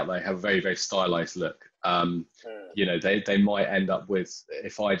 particularly out there, have a very, very stylized look. You know, they might end up with,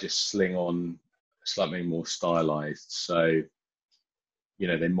 if I just sling on something more stylized, so, you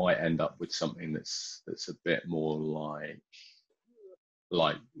know, they might end up with something that's a bit more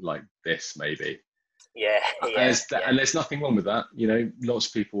like this, maybe. And there's nothing wrong with that. You know, lots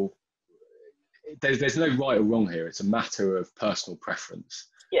of people, there's no right or wrong here. It's a matter of personal preference.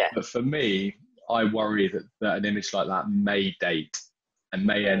 Yeah. But for me, I worry that an image like that may date and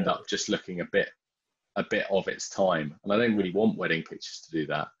may end up just looking a bit of its time. And I don't really want wedding pictures to do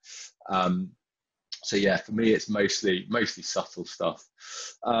that. So yeah, for me, it's mostly subtle stuff.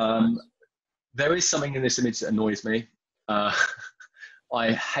 There is something in this image that annoys me.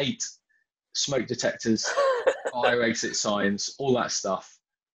 I hate smoke detectors, fire exit signs, all that stuff.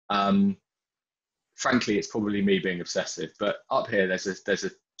 Frankly, it's probably me being obsessive, but up here there's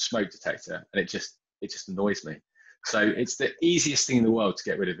a smoke detector, and it just annoys me. So it's the easiest thing in the world to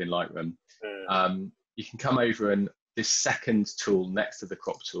get rid of in Lightroom. You can come over, and this second tool next to the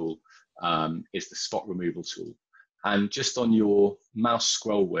crop tool is the spot removal tool, and just on your mouse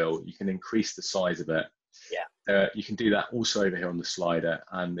scroll wheel you can increase the size of it. You can do that also over here on the slider,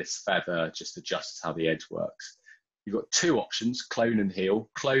 and this feather just adjusts how the edge works. you've got two options, clone and heal.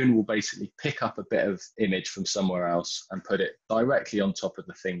 Clone will basically pick up a bit of image from somewhere else and put it directly on top of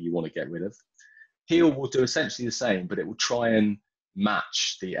the thing you want to get rid of. Heal will do essentially the same, but it will try and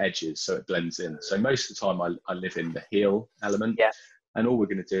match the edges so it blends in. So most of the time I live in the heal element. Yeah. And all we're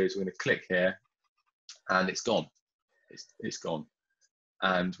going to do is we're going to click here and it's gone. It's gone.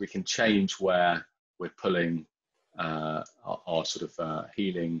 And we can change where we're pulling our sort of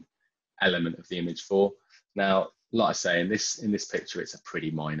healing element of the image for. Now, like I say, in this picture, it's a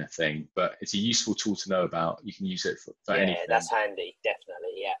pretty minor thing, but it's a useful tool to know about. You can use it for anything. Yeah, that's handy,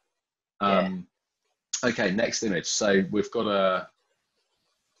 definitely. Yeah. Okay, next image. So we've got a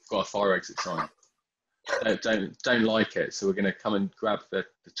fire exit sign. Don't like it, so we're going to come and grab the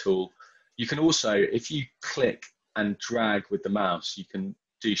tool. You can also, if you click and drag with the mouse, you can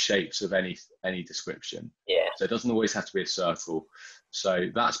do shapes of any description. Yeah. So it doesn't always have to be a circle. So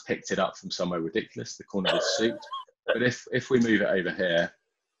that's picked it up from somewhere ridiculous, the corner of his suit. But if we move it over here,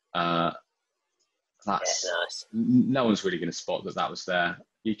 that's nice. No one's really going to spot that was there.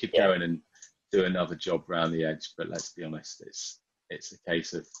 You could go in and do another job around the edge, but let's be honest, it's a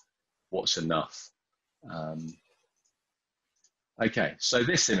case of what's enough. Okay, so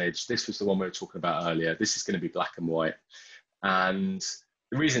this image, this was the one we were talking about earlier. This is going to be black and white. And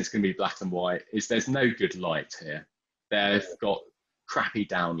the reason it's going to be black and white is there's no good light here. They've got crappy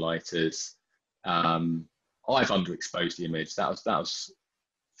downlighters. I've underexposed the image. That was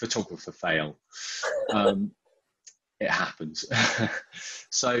photographer fail. It happens.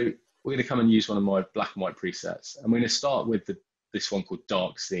 So we're going to come and use one of my black and white presets. I'm going to start with this one called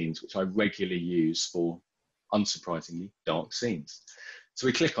dark scenes, which I regularly use for, unsurprisingly, dark scenes. So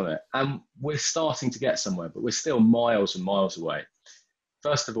we click on it and we're starting to get somewhere, but we're still miles and miles away.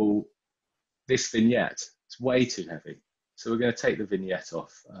 First of all, this vignette, it's way too heavy. So we're going to take the vignette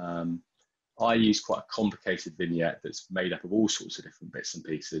off. I use quite a complicated vignette that's made up of all sorts of different bits and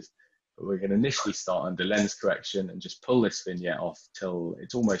pieces. But we're going to initially start under lens correction and just pull this vignette off till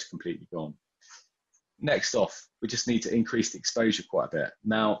it's almost completely gone. Next off, we just need to increase the exposure quite a bit.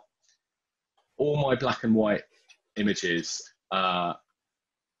 Now, all my black and white images have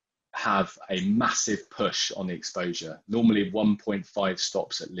a massive push on the exposure, normally 1.5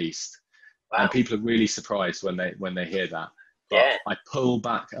 stops at least. Wow. And people are really surprised when they hear that. But I pull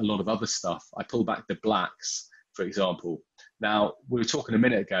back a lot of other stuff. I pull back the blacks, for example. Now, we were talking a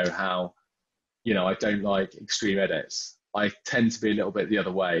minute ago how, I don't like extreme edits. I tend to be a little bit the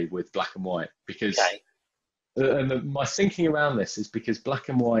other way with black and white because my thinking around this is because black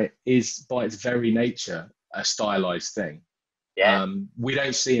and white is, by its very nature, a stylized thing. Yeah. We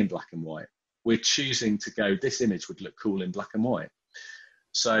don't see in black and white. We're choosing to go, this image would look cool in black and white.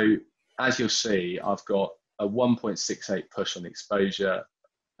 So as you'll see, I've got a 1.68 push on the exposure,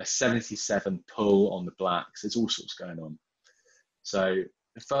 a 77 pull on the blacks. There's all sorts going on. So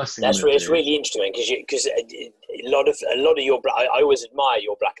the first thing it's really interesting because a lot of your I always admire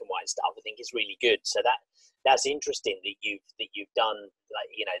your black and white stuff. I think it's really good. So that's interesting that you've done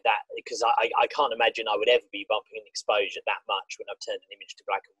that, because I can't imagine I would ever be bumping an exposure that much when I've turned an image to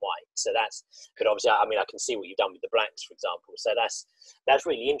black and white. So but obviously I can see what you've done with the blacks, for example. So that's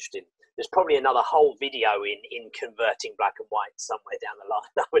really interesting. There's probably another whole video in converting black and white somewhere down the line,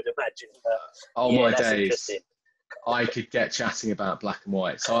 I would imagine. My days. I could get chatting about black and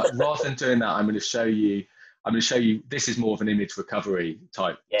white. So rather than doing that, I'm going to show you, this is more of an image recovery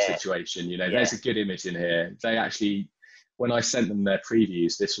type situation. There's a good image in here. They actually, when I sent them their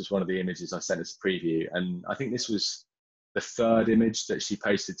previews, this was one of the images I sent as a preview. And I think this was the third image that she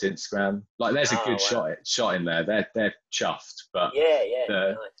posted to Instagram. Like, there's a good shot in there. They're chuffed. But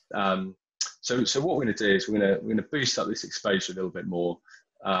nice. So what we're going to do is we're going to boost up this exposure a little bit more.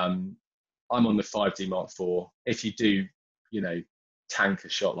 I'm on the 5D Mark IV. If you do, tank a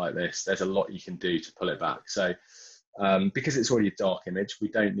shot like this, there's a lot you can do to pull it back. So because it's already a dark image, we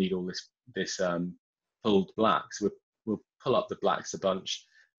don't need all this pulled blacks. We'll pull up the blacks a bunch,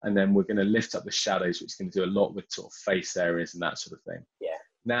 and then we're going to lift up the shadows, which is going to do a lot with sort of face areas and that sort of thing. Yeah.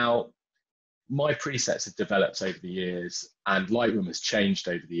 Now, my presets have developed over the years, and Lightroom has changed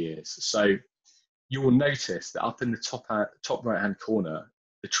over the years. So you will notice that up in the top right-hand corner,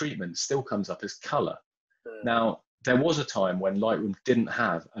 the treatment still comes up as color. Now, there was a time when Lightroom didn't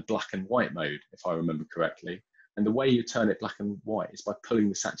have a black and white mode, if I remember correctly. And the way you turn it black and white is by pulling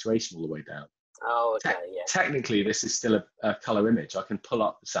the saturation all the way down. Oh, okay, Technically, this is still a color image. I can pull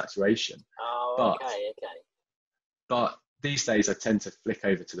up the saturation. Oh, okay. But these days, I tend to flick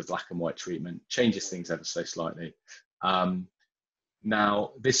over to the black and white treatment, changes things ever so slightly.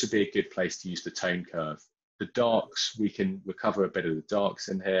 Now, this would be a good place to use the tone curve. The darks, we can recover a bit of the darks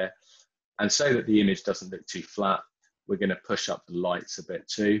in here. And so that the image doesn't look too flat, We're going to push up the lights a bit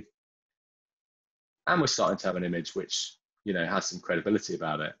too. And we're starting to have an image which, you know, has some credibility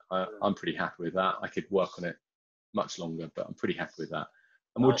about it. I'm pretty happy with that. I could work on it much longer, but I'm pretty happy with that.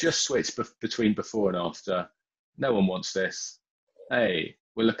 And we'll just switch between before and after. No one wants this. Hey,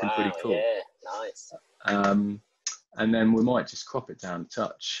 we're looking pretty cool. Yeah, nice. And then we might just crop it down a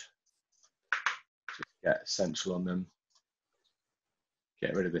touch. Just get central on them.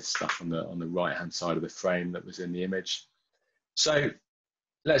 Get rid of this stuff on the right-hand side of the frame that was in the image. So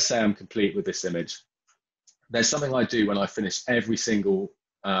let's say I'm complete with this image. There's something I do when I finish every single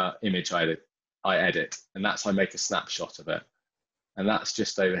image I edit, and that's I make a snapshot of it. And that's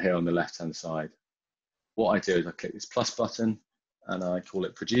just over here on the left-hand side. What I do is I click this plus button and I call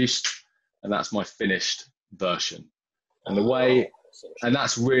it produced, and that's my finished version. And the way, and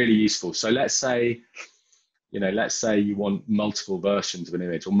that's really useful. So let's say, you know, let's say you want multiple versions of an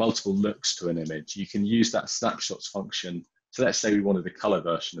image or multiple looks to an image. You can use that snapshots function. So let's say we wanted a color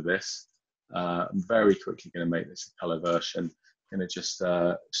version of this. I'm very quickly going to make this a color version. I'm going to just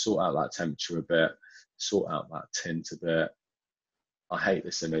sort out that temperature a bit, sort out that tint a bit. I hate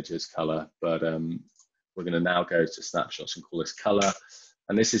this image as color, but we're going to now go to snapshots and call this color.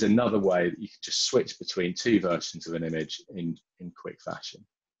 And this is another way that you can just switch between two versions of an image in quick fashion.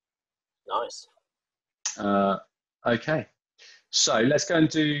 Nice. Okay, so let's go and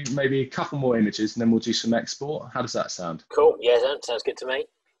do maybe a couple more images and then we'll do some export. How does that sound? Cool, yeah, that sounds good to me.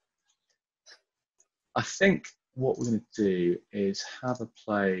 I think what we're going to do is have a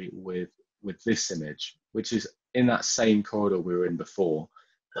play with this image, which is in that same corridor we were in before,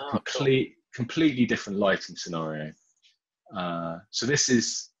 completely different lighting scenario. So this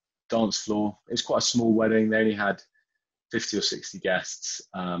is dance floor. It's quite a small wedding. They only had 50 or 60 guests,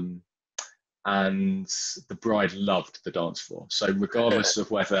 and the bride loved the dance floor. So regardless of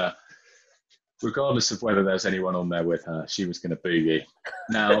whether there's anyone on there with her, she was going to boogie.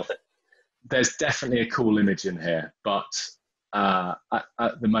 Now, there's definitely a cool image in here, but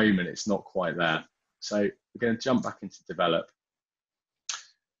at the moment it's not quite there. So we're going to jump back into develop.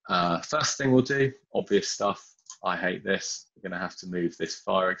 First thing we'll do, obvious stuff. I hate this. We're going to have to move this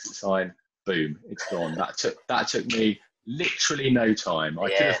fire exit sign. Boom, it's gone. That took me literally no time. I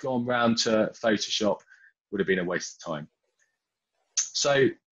could have gone round to Photoshop, would have been a waste of time. So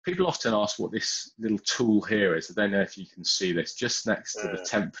people often ask what this little tool here is. I don't know if you can see this, just next to the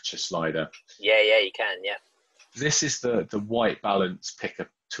temperature slider. Yeah, you can, yeah. This is the white balance picker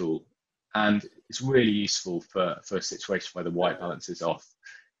tool, and it's really useful for a situation where the white balance is off.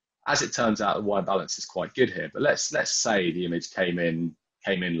 As it turns out, the white balance is quite good here, but let's say the image came in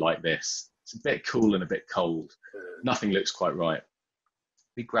like this. It's a bit cool and a bit cold. Nothing looks quite right.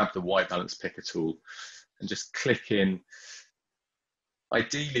 We grab the white balance picker tool and just click in,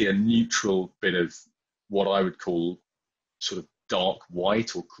 ideally a neutral bit of what I would call sort of dark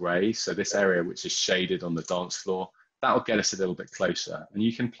white or grey. So this area which is shaded on the dance floor, that will get us a little bit closer. And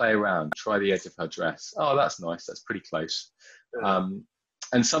you can play around, try the edge of her dress. Oh, that's nice, that's pretty close.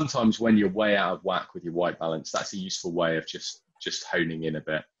 And sometimes when you're way out of whack with your white balance, that's a useful way of just honing in a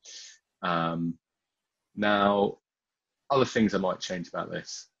bit. Now, other things I might change about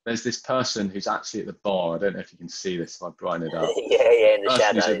this. There's this person who's actually at the bar. I don't know if you can see this if I brighten it up. yeah, in the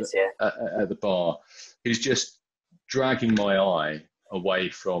shadows, at the bar, who's just dragging my eye away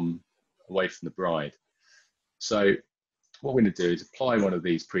from the bride. So what we're going to do is apply one of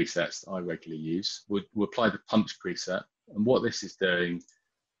these presets that I regularly use. We'll apply the punch preset, and what this is doing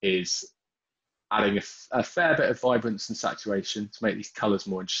is adding a fair bit of vibrance and saturation to make these colours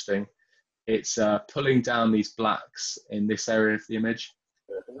more interesting. It's pulling down these blacks in this area of the image.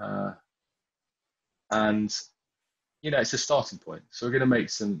 And you know, it's a starting point. So we're going to make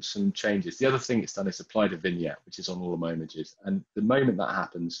some changes. The other thing it's done is applied a vignette, which is on all of my images. And the moment that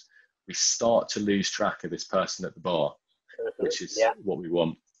happens, we start to lose track of this person at the bar, which is what we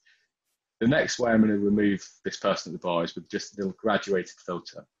want. The next way I'm going to remove this person at the bar is with just a little graduated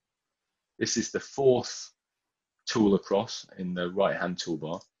filter. This is the fourth tool across in the right-hand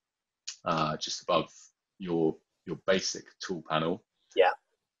toolbar, just above your basic tool panel. Yeah.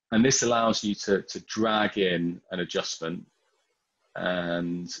 And this allows you to drag in an adjustment,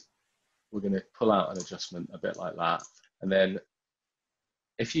 and we're going to pull out an adjustment a bit like that. And then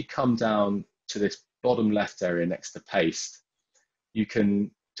if you come down to this bottom left area next to paste, you can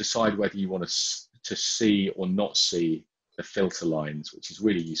decide whether you want to see or not see the filter lines, which is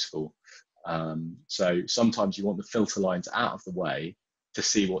really useful. So sometimes you want the filter lines out of the way to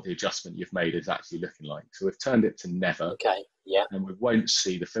see what the adjustment you've made is actually looking like. So we've turned it to never. Okay, yeah. And we won't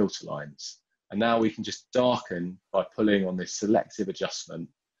see the filter lines. And now we can just darken by pulling on this selective adjustment,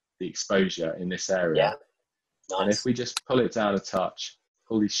 the exposure in this area. Yeah. And if we just pull it down a touch,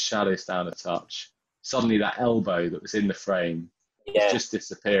 pull these shadows down a touch, suddenly that elbow that was in the frame is just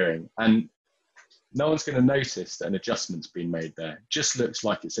disappearing. And no one's going to notice that an adjustment's been made there. It just looks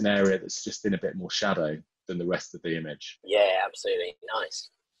like it's an area that's just in a bit more shadow than the rest of the image. Yeah, absolutely. Nice.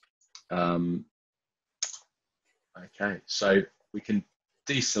 Okay, so we can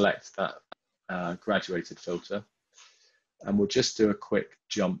deselect that graduated filter, and we'll just do a quick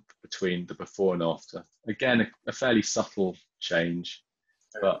jump between the before and after. Again, a fairly subtle change,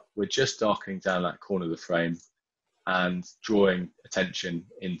 but we're just darkening down that corner of the frame and drawing attention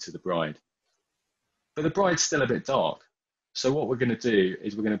into the bride. But the bride's still a bit dark. So what we're going to do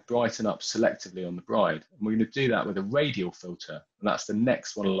is we're going to brighten up selectively on the bride. And we're going to do that with a radial filter. And that's the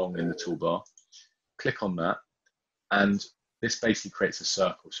next one along in the toolbar. Click on that. And this basically creates a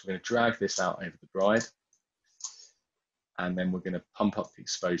circle. So we're going to drag this out over the bride. And then we're going to pump up the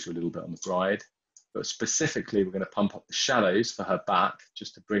exposure a little bit on the bride. But specifically, we're going to pump up the shadows for her back,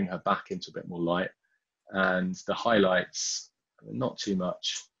 just to bring her back into a bit more light. And the highlights, not too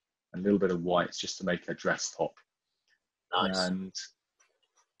much, and a little bit of whites just to make her dress pop. Nice. And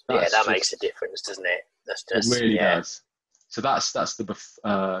that makes a difference, doesn't it? That's just, it really does. So that's the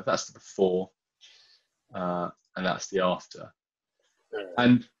before, and that's the after.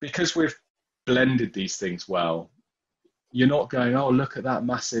 And because we've blended these things well, you're not going, oh, look at that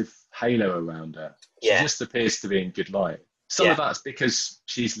massive halo around her. She just appears to be in good light. Some of that's because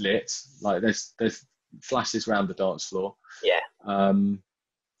she's lit, like there's flashes around the dance floor.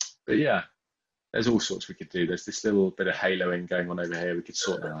 But yeah, there's all sorts we could do. There's this little bit of haloing going on over here. We could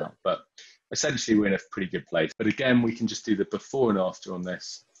sort that out. But essentially, we're in a pretty good place. But again, we can just do the before and after on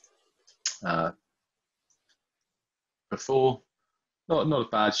this. Before, not a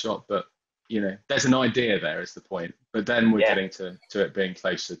bad shot, but you know, there's an idea there is the point. But then we're getting to it being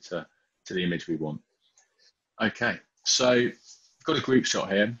closer to the image we want. Okay, so we've got a group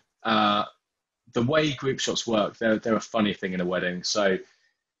shot here. The way group shots work, they're a funny thing in a wedding. So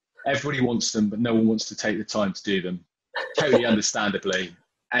everybody wants them, but no one wants to take the time to do them. Totally understandably,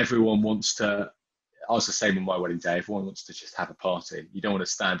 everyone wants to. I was the same on my wedding day. Everyone wants to just have a party. You don't want to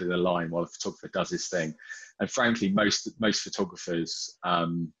stand in a line while a photographer does his thing. And frankly, most photographers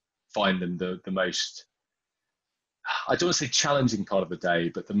find them the most, I don't want to say challenging part of the day,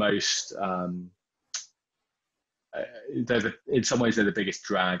 but the most, in some ways, they're the biggest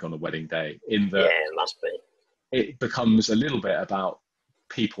drag on a wedding day. In that, it must be. It becomes a little bit about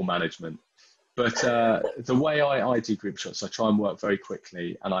people management. But the way I do group shots, I try and work very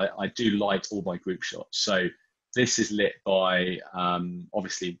quickly, and I do light all my group shots. So this is lit by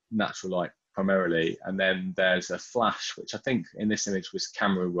obviously natural light primarily, and then there's a flash, which I think in this image was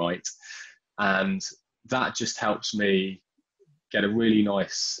camera right, and that just helps me get a really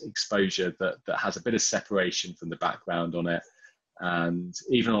nice exposure that has a bit of separation from the background on it. And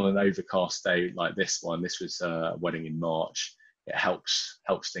even on an overcast day like this one, this was a wedding in March, it helps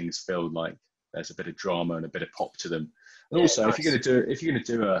things feel like there's a bit of drama and a bit of pop to them. And also, nice. if you're going to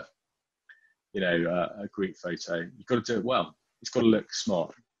do a group photo, you've got to do it well. It's got to look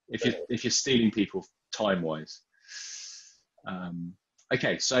smart. If you're stealing people time wise.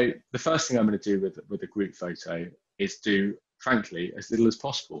 Okay, so the first thing I'm going to do with a group photo is do, frankly, as little as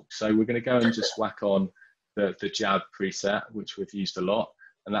possible. So we're going to go and just whack on the jab preset, which we've used a lot,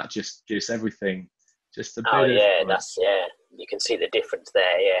 and that just gives everything just a bit. Oh yeah, you can see the difference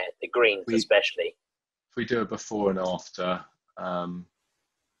there. Yeah, the greens especially. If we do a before and after,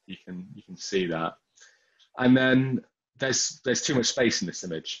 you can see that. And then there's too much space in this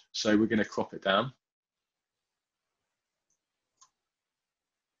image, so we're going to crop it down.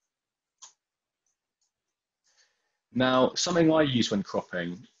 Now, something I use when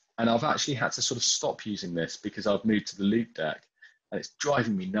cropping, and I've actually had to sort of stop using this because I've moved to the loop deck, and it's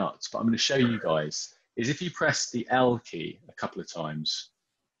driving me nuts, but I'm going to show you guys, is if you press the L key a couple of times,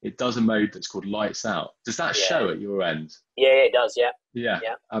 it does a mode that's called lights out. Does that show at your end? Yeah, it does, yeah. Yeah.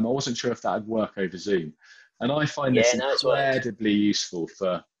 I wasn't sure if that would work over Zoom. And I find this incredibly useful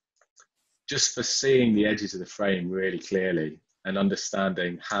for seeing the edges of the frame really clearly and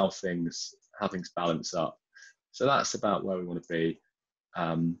understanding how things balance up. So that's about where we want to be.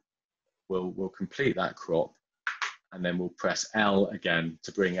 We'll complete that crop, and then we'll press L again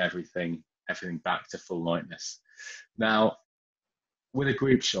to bring everything back to full lightness. Now, with a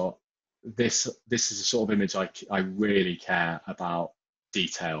group shot, this is a sort of image I really care about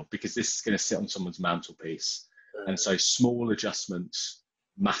detail, because this is going to sit on someone's mantelpiece, and so small adjustments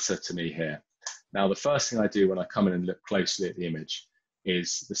matter to me here. Now, the first thing I do when I come in and look closely at the image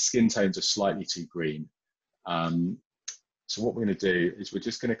is the skin tones are slightly too green. So what we're going to do is we're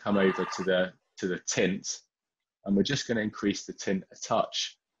just going to come over to the tint and we're just going to increase the tint a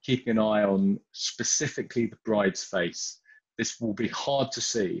touch, keeping an eye on specifically the bride's face. This will be hard to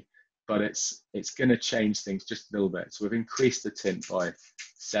see, but it's going to change things just a little bit. So we've increased the tint by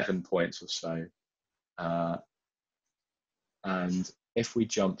 7 points or so. And if we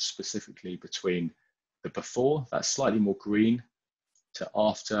jump specifically between the before, that's slightly more green, to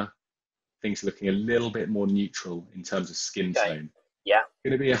after, things are looking a little bit more neutral in terms of skin tone. Yeah. It's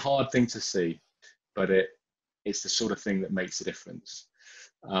going to be a hard thing to see, but it's the sort of thing that makes a difference.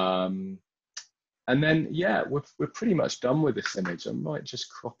 And then, yeah, we're pretty much done with this image. I might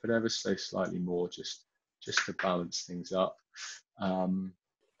just crop it ever so slightly more, just to balance things up.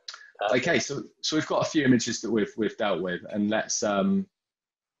 Okay, so we've got a few images that we've dealt with, and let's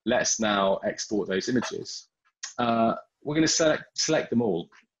now export those images. We're going to select them all,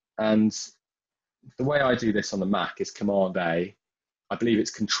 and the way I do this on the Mac is Command A. I believe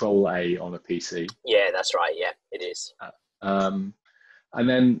it's Control A on a PC. Yeah, that's right. Yeah, it is. And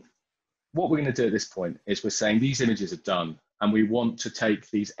then what we're going to do at this point is we're saying these images are done, and we want to take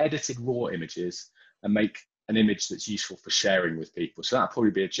these edited raw images and make an image that's useful for sharing with people. So that'll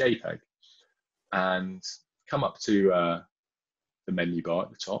probably be a JPEG. And come up to the menu bar at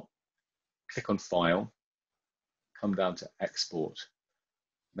the top, click on File, come down to Export.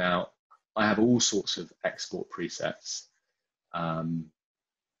 Now, I have all sorts of export presets,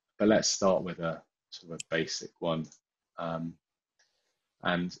 but let's start with a sort of a basic one.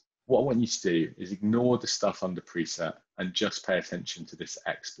 And what I want you to do is ignore the stuff under preset and just pay attention to this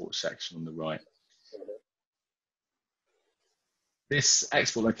export section on the right. This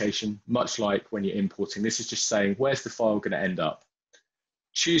export location, much like when you're importing, this is just saying, where's the file going to end up?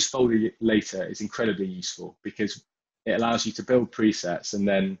 Choose folder later is incredibly useful because it allows you to build presets, and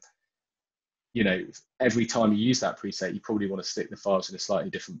then, you know, every time you use that preset, you probably want to stick the files in a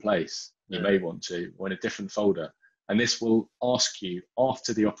slightly different place. You may want to, or in a different folder. And this will ask you,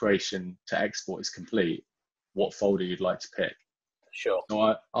 after the operation to export is complete, what folder you'd like to pick. Sure.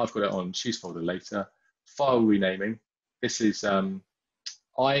 So I've got it on choose folder later, file renaming. This is,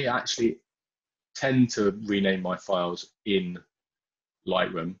 I actually tend to rename my files in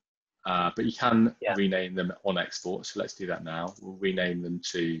Lightroom, but you can rename them on export. So let's do that now. We'll rename them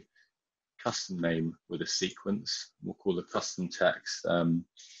to custom name with a sequence. We'll call the custom text,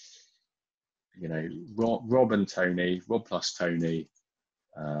 you know, Rob and Tony, Rob plus Tony,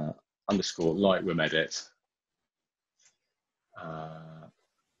 underscore Lightroom edit.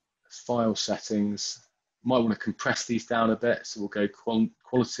 File settings. Might want to compress these down a bit, so we'll go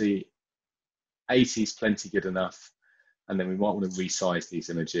quality 80 is plenty good enough, and then we might want to resize these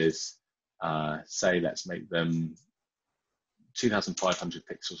images. Say let's make them 2,500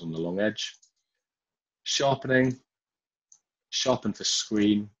 pixels on the long edge. Sharpening, sharpen for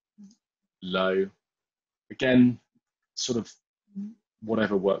screen, low. Again, sort of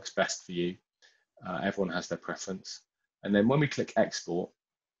whatever works best for you. Everyone has their preference. And then when we click export,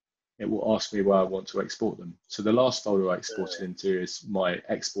 it will ask me where I want to export them. So the last folder I exported into is my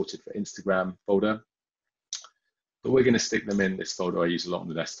exported for Instagram folder. But we're going to stick them in this folder I use a lot on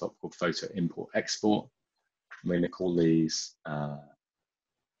the desktop called Photo Import Export. I'm going to call these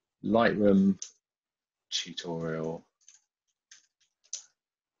Lightroom Tutorial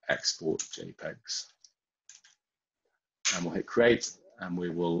Export JPEGs. And we'll hit create, and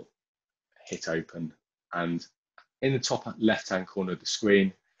we will hit open. And in the top left-hand corner of the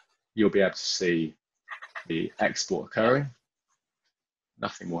screen, you'll be able to see the export occurring.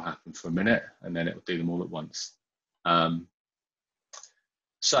 Nothing will happen for a minute, and then it will do them all at once.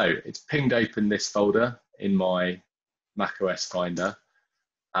 So it's pinged open this folder in my macOS Finder,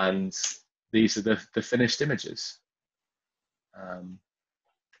 and these are the finished images.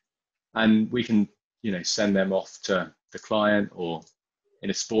 And we can, you know, send them off to the client, or in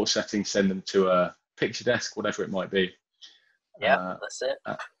a sports setting, send them to a picture desk, whatever it might be. Yeah, that's it.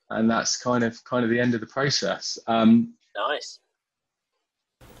 And that's kind of the end of the process. Nice.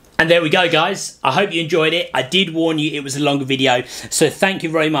 And there we go, guys. I hope you enjoyed it. I did warn you it was a longer video, so thank you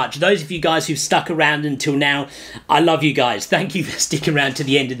very much. Those of you guys who've stuck around until now, I love you guys. Thank you for sticking around to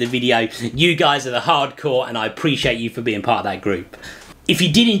the end of the video. You guys are the hardcore, and I appreciate you for being part of that group. If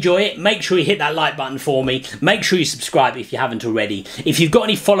you did enjoy it, make sure you hit that like button for me. Make sure you subscribe if you haven't already. If you've got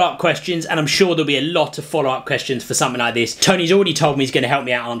any follow-up questions, and I'm sure there'll be a lot of follow-up questions for something like this, Tony's already told me he's going to help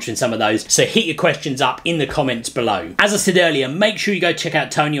me out answering some of those, so hit your questions up in the comments below. As I said earlier, make sure you go check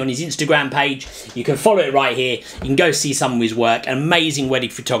out Tony on his Instagram page. You can follow it right here. You can go see some of his work. An amazing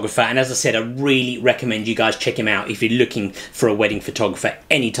wedding photographer, and as I said, I really recommend you guys check him out if you're looking for a wedding photographer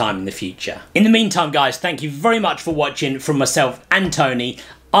anytime in the future. In the meantime, guys, thank you very much for watching from myself and Tony.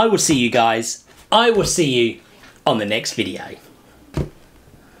 I will see you guys. I will see you on the next video.